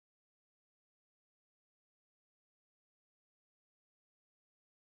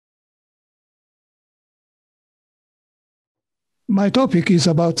My topic is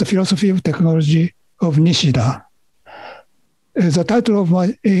about the philosophy of technology of Nishida. The title of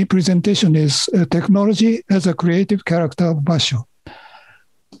my presentation is Technology as a Creative Character of Basho.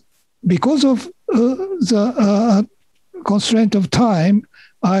 Because of the constraint of time,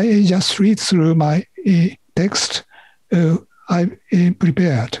 I just read through my text I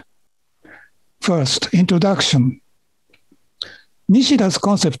prepared. First, introduction. Nishida's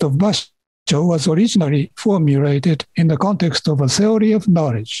concept of Basho was originally formulated in the context of a theory of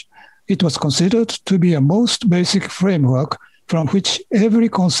knowledge. It was considered to be a most basic framework from which every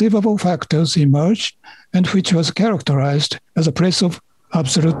conceivable factors emerge and which was characterized as a place of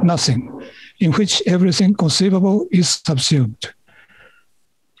absolute nothing, in which everything conceivable is subsumed.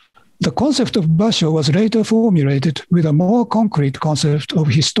 The concept of Basho was later formulated with a more concrete concept of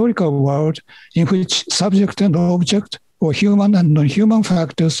historical world in which subject and object, or human and non-human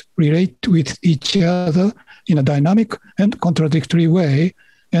factors, relate with each other in a dynamic and contradictory way,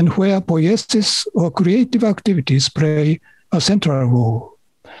 and where poiesis or creative activities play a central role.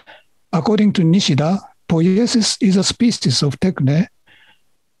 According to Nishida, poiesis is a species of techne,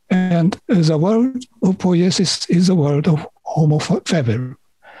 and the world of poiesis is the world of homo faber.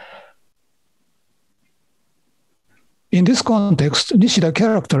 In this context, Nishida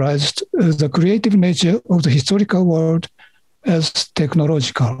characterized the creative nature of the historical world as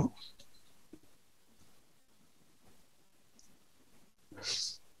technological.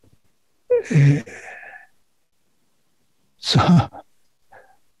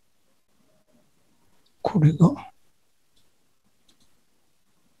これが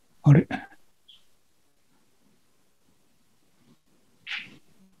あれ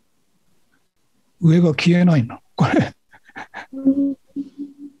上が消えないなこれ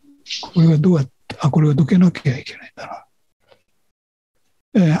これがどうやってこれがどけなきゃいけないんだ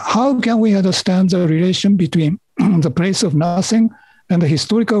な。How can we understand the relation between the place of nothing and the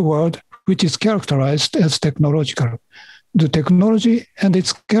historical world which is characterized as technological? The technology and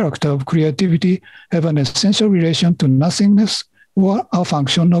its character of creativity have an essential relation to nothingness or a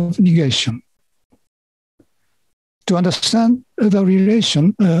function of negation. To understand the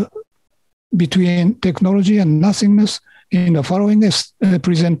relation between technology and nothingness, in the following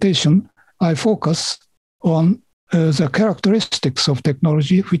presentation, I focus on the characteristics of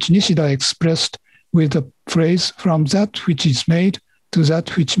technology which Nishida expressed with the phrase from that which is made to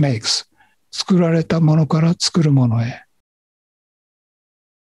that which makes. 作られたものから作るものへ。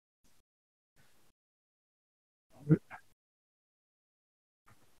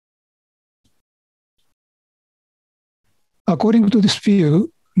According to this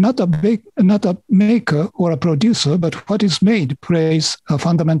view, not a maker or a producer, but what is made plays a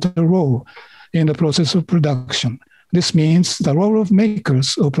fundamental role in the process of production. This means the role of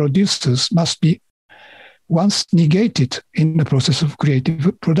makers or producers must be once negated in the process of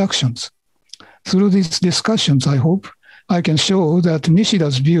creative productions. Through these discussions, I hope I can show that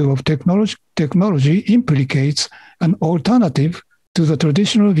Nishida's view of technology implicates an alternative to the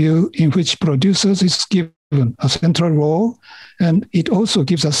traditional view in which producers is given a central role, and it also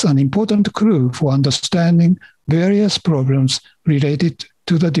gives us an important clue for understanding various problems related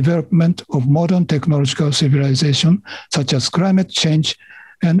to the development of modern technological civilization, such as climate change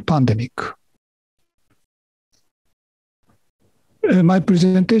and pandemic. My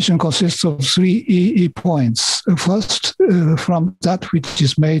presentation consists of three points. First, from that which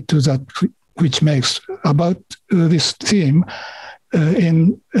is made to that which makes. About this theme,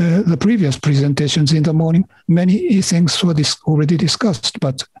 in the previous presentations in the morning, many things were already discussed,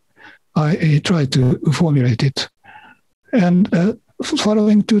 but I tried to formulate it. And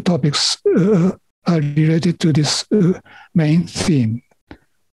following two topics are related to this main theme.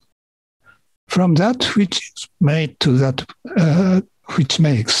 From that which is made to that which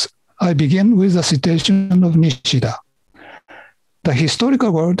makes, I begin with a citation of Nishida. The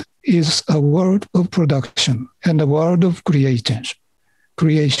historical world is a world of production and a world of creation.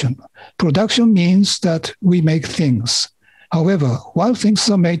 Production means that we make things. However, while things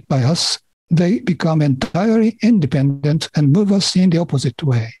are made by us, they become entirely independent and move us in the opposite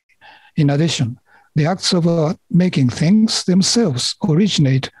way. In addition, the acts of making things themselves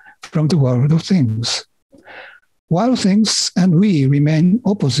originate from the world of things. While things and we remain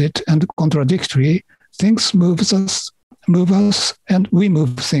opposite and contradictory, things move us and we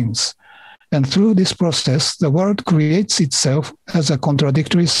move things. And through this process, the world creates itself as a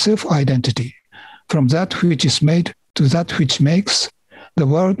contradictory self-identity. From that which is made to that which makes, the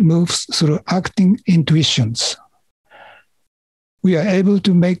world moves through acting intuitions. We are able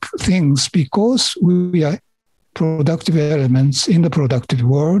to make things because we are productive elements in the productive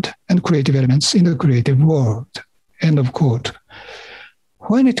world and creative elements in the creative world. End of quote.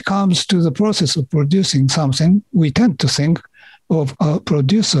 When it comes to the process of producing something, we tend to think of a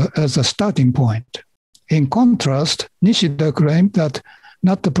producer as a starting point. In contrast, Nishida claimed that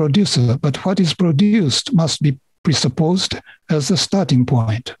not the producer, but what is produced must be presupposed as the starting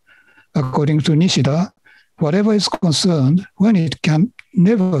point. According to Nishida, whatever is concerned, when it can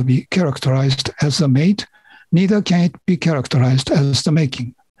never be characterized as the made, neither can it be characterized as the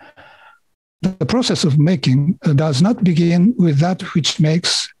making. The process of making does not begin with that which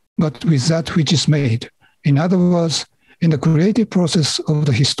makes, but with that which is made. In other words, in the creative process of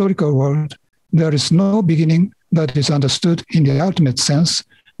the historical world, there is no beginning that is understood in the ultimate sense,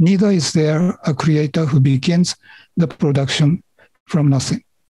 neither is there a creator who begins the production from nothing.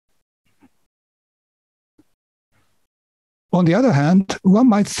 On the other hand, one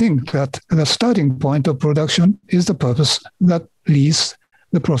might think that the starting point of production is the purpose that leads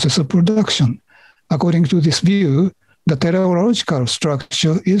the process of production. According to this view, the teleological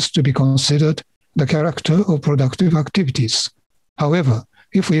structure is to be considered the character of productive activities. However,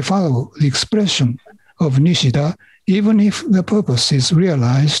 if we follow the expression of Nishida, even if the purpose is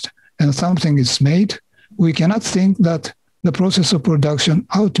realized and something is made, we cannot think that the process of production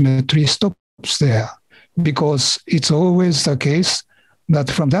ultimately stops there, because it's always the case that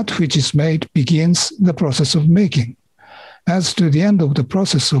from that which is made begins the process of making. As to the end of the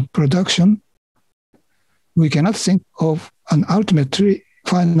process of production, we cannot think of an ultimately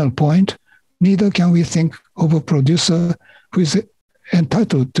final point, neither can we think of a producer who is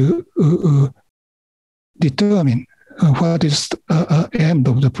entitled to determine what is the end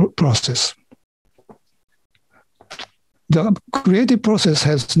of the process. The creative process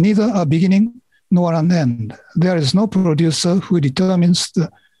has neither a beginning nor an end. There is no producer who determines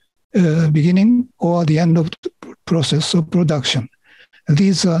the beginning or the end of the process of production.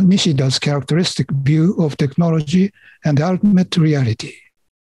 These are Nishida's characteristic view of technology and the ultimate reality.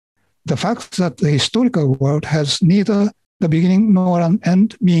 The fact that the historical world has neither the beginning nor an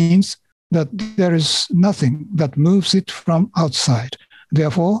end means that there is nothing that moves it from outside.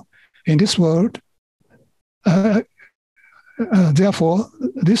 Therefore, in this world,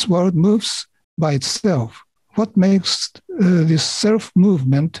 this world moves by itself. What makes this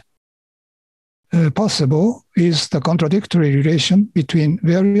self-movement possible is the contradictory relation between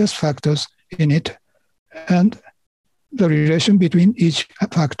various factors in it and the relation between each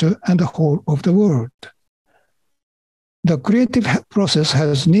factor and the whole of the world. The creative process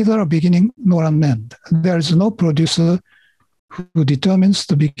has neither a beginning nor an end. There is no producer who determines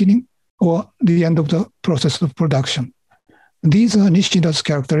the beginning or the end of the process of production. These are Nishida's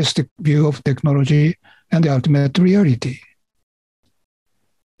characteristic view of technology and the ultimate reality.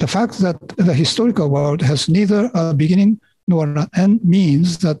 The fact that the historical world has neither a beginning nor an end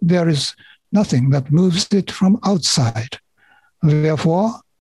means that there is nothing that moves it from outside. Therefore,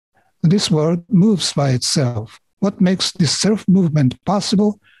 this world moves by itself. What makes this self-movement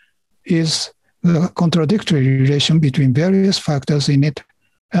possible is the contradictory relation between various factors in it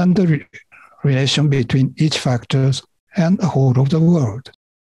and the relation between each factor and the whole of the world.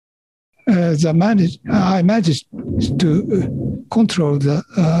 I managed to control the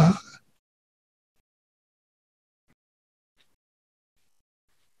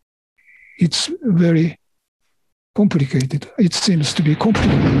it's very complicated. It seems to be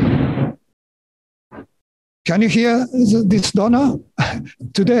complicated. Can you hear this donor?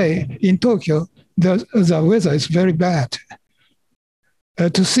 Today in Tokyo, the weather is very bad.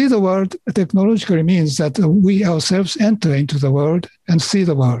 To see the world technologically means that we ourselves enter into the world and see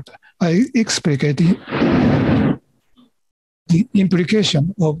the world. I explicated the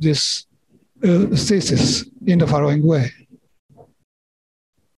implication of this thesis in the following way.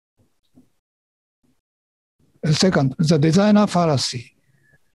 Second, the designer fallacy.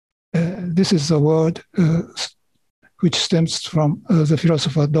 This is a word which stems from the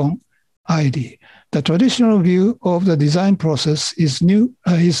philosopher Don Heidi. The traditional view of the design process is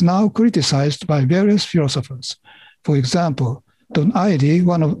now criticized by various philosophers. For example, Don Heidi,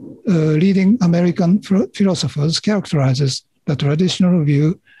 one of leading American philosophers, characterizes the traditional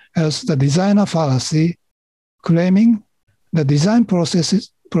view as the designer fallacy, claiming the design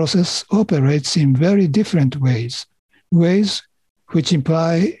process operates in very different ways which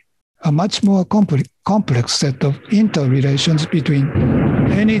imply a much more complex set of interrelations between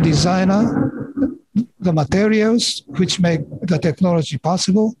any designer, the materials which make the technology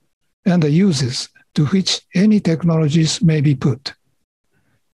possible, and the uses to which any technologies may be put.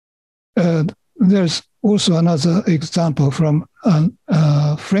 There's also another example from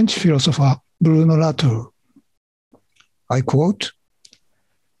French philosopher Bruno Latour. I quote,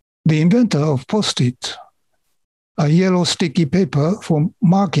 "The inventor of post-it a yellow sticky paper for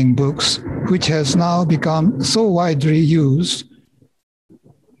marking books, which has now become so widely used,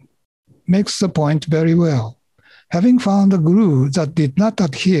 makes the point very well. Having found a glue that did not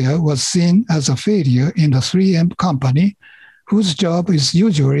adhere was seen as a failure in the 3M company, whose job is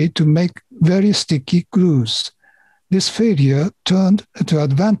usually to make very sticky glues. This failure turned to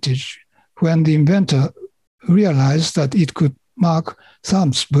advantage when the inventor realized that it could mark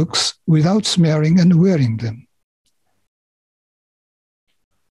thumbs books without smearing and wearing them.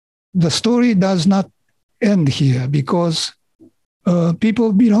 The story does not end here because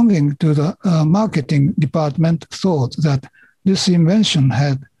people belonging to the marketing department thought that this invention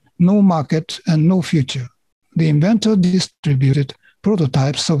had no market and no future. The inventor distributed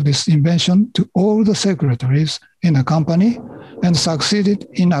prototypes of this invention to all the secretaries in the company and succeeded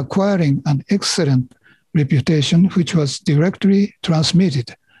in acquiring an excellent reputation, which was directly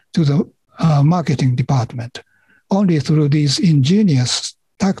transmitted to the marketing department. Only through these ingenious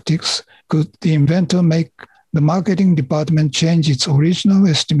tactics could the inventor make the marketing department change its original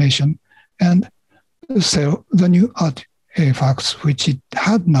estimation and sell the new artifacts which it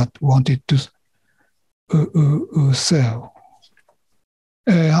had not wanted to sell.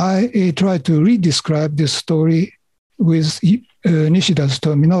 I try to re-describe this story with Nishida's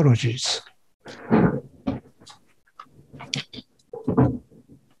terminologies.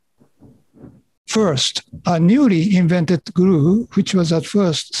 First, a newly invented glue, which was at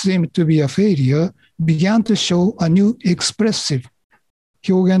first seemed to be a failure, began to show a new expressive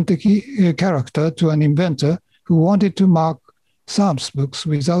表現的 character to an inventor who wanted to mark thumbs books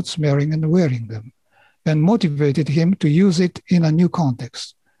without smearing and wearing them, and motivated him to use it in a new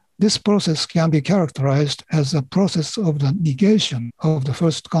context. This process can be characterized as a process of the negation of the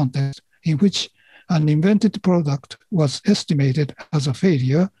first context in which an invented product was estimated as a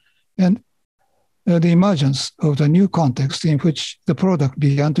failure, and the emergence of the new context in which the product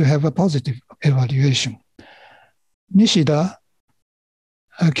began to have a positive evaluation. Nishida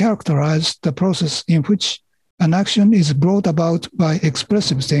characterized the process in which an action is brought about by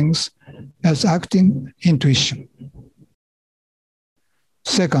expressive things as acting intuition.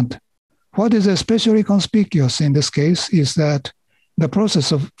 Second, what is especially conspicuous in this case is that the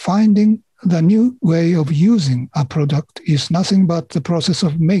process of finding the new way of using a product is nothing but the process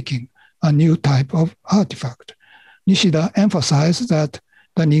of making a new type of artifact. Nishida emphasized that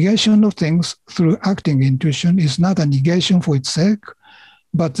the negation of things through acting intuition is not a negation for its sake,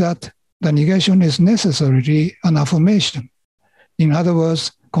 but that the negation is necessarily an affirmation. In other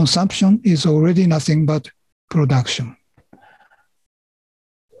words, consumption is already nothing but production.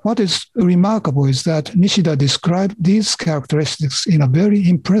 What is remarkable is that Nishida described these characteristics in a very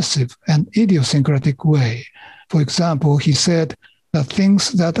impressive and idiosyncratic way. For example, he said that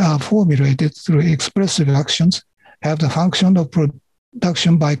things that are formulated through expressive actions have the function of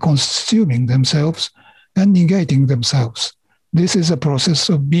production by consuming themselves and negating themselves. This is a process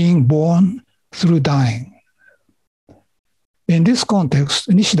of being born through dying. In this context,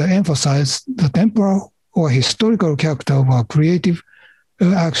 Nishida emphasized the temporal or historical character of our creative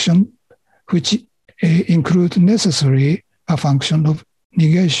action, which include necessarily a function of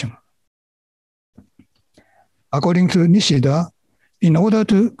negation. According to Nishida, in order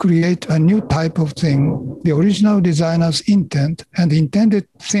to create a new type of thing, the original designer's intent and the intended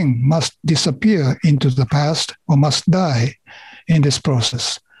thing must disappear into the past or must die in this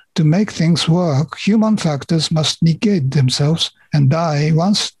process. To make things work, human factors must negate themselves and die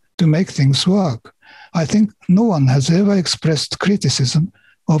once to make things work. I think no one has ever expressed criticism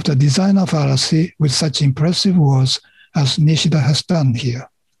of the designer fallacy with such impressive words as Nishida has done here.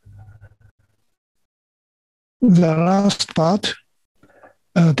 The last part,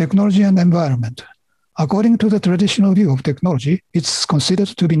 technology and environment. According to the traditional view of technology, it's considered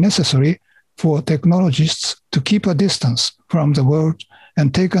to be necessary for technologists to keep a distance from the world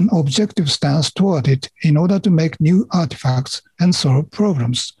and take an objective stance toward it in order to make new artifacts and solve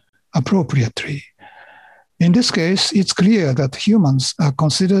problems appropriately. In this case, it's clear that humans are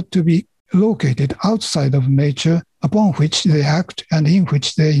considered to be located outside of nature upon which they act and in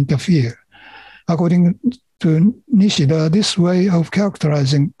which they interfere. According to Nishida, this way of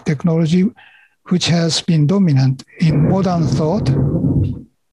characterizing technology, which has been dominant in modern thought,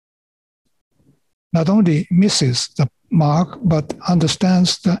 not only misses the mark, but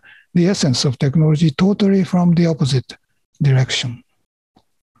understands the essence of technology totally from the opposite direction.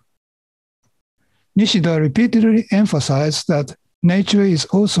 Nishida repeatedly emphasized that nature is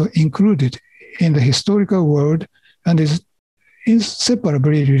also included in the historical world and is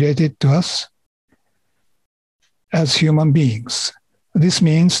inseparably related to us as human beings. This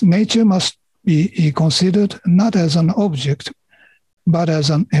means nature must be considered not as an object, but as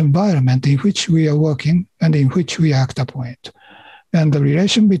an environment in which we are working and in which we act upon it. And the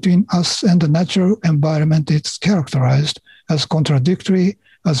relation between us and the natural environment is characterized as contradictory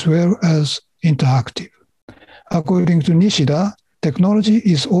as well as interactive. According to Nishida, technology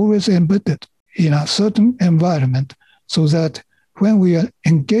is always embedded in a certain environment so that when we are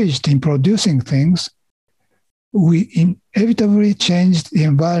engaged in producing things, we inevitably change the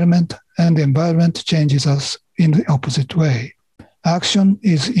environment and the environment changes us in the opposite way. Action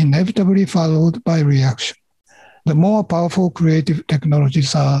is inevitably followed by reaction. The more powerful creative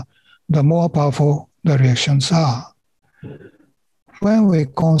technologies are, the more powerful the reactions are. When we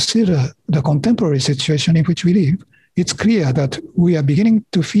consider the contemporary situation in which we live, it's clear that we are beginning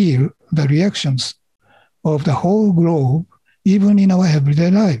to feel the reactions of the whole globe, even in our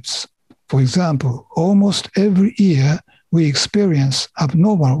everyday lives. For example, almost every year we experience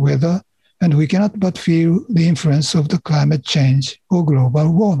abnormal weather, and we cannot but feel the influence of the climate change or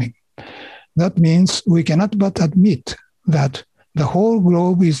global warming. That means we cannot but admit that the whole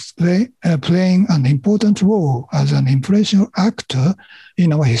globe is playing an important role as an influential actor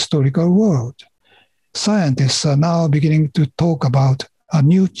in our historical world. Scientists are now beginning to talk about a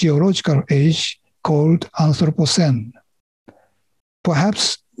new geological age called Anthropocene.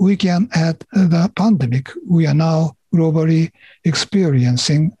 Perhaps we can add the pandemic we are now globally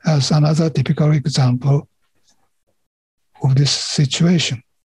experiencing as another typical example of this situation.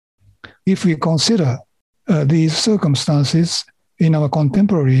 If we consider these circumstances in our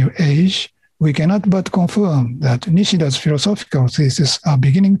contemporary age, we cannot but confirm that Nishida's philosophical theses are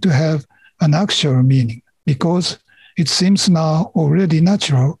beginning to have an actual meaning, because it seems now already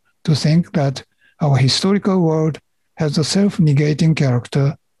natural to think that our historical world has a self-negating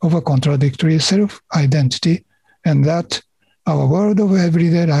character of a contradictory self-identity, and that our world of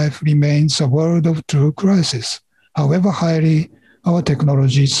everyday life remains a world of true crisis, however highly our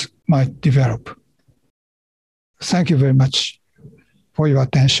technologies might develop. Thank you very much for your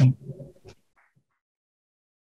attention.